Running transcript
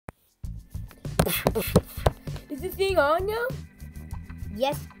Is this thing on now?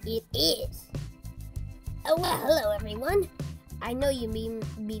 Yes, it is. Oh, well, hello, everyone. I know you may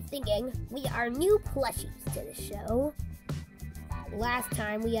be thinking, we are new plushies to the show. Last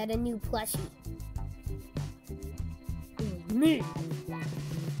time we had a new plushie. It was me.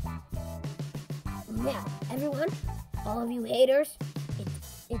 Now, everyone, all of you haters,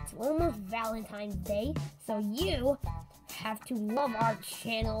 it's almost Valentine's Day, so you have to love our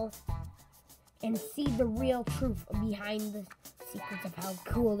channel and see the real truth behind the secrets of how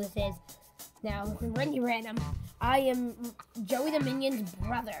cool this is. Now, Randy Random, I am Joey the Minion's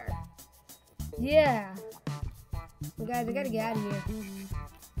brother. Yeah. Well, guys, I gotta get out of here.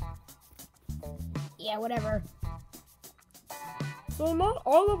 Yeah, whatever. So not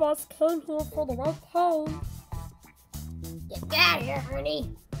all of us came here for the right time. Get out of here,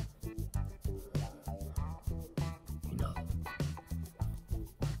 Ernie. No.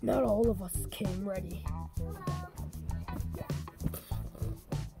 Not all of us came ready.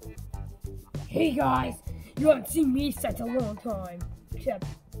 Hey guys, you haven't seen me such a long time. Except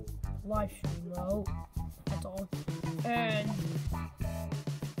live stream though. That's all. And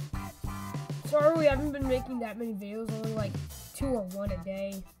sorry we haven't been making that many videos, only like 2 or 1 a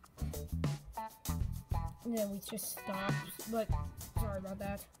day. And then we just stopped, but sorry about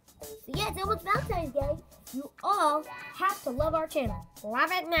that. So yeah, it's almost Valentine's Day. You all have to love our channel.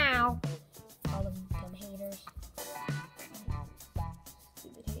 Love it now. All of them haters.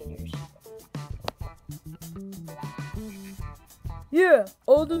 Stupid haters. Yeah,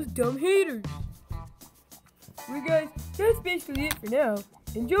 all those dumb haters. Well guys, that's basically it for now.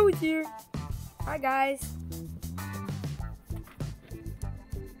 And Joey's here. Hi guys.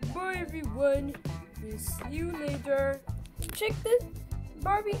 Bye everyone. We'll see you later. Check the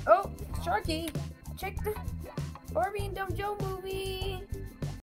Barbie. Oh, Sharky. Check the Barbie and Dumb Joe movie.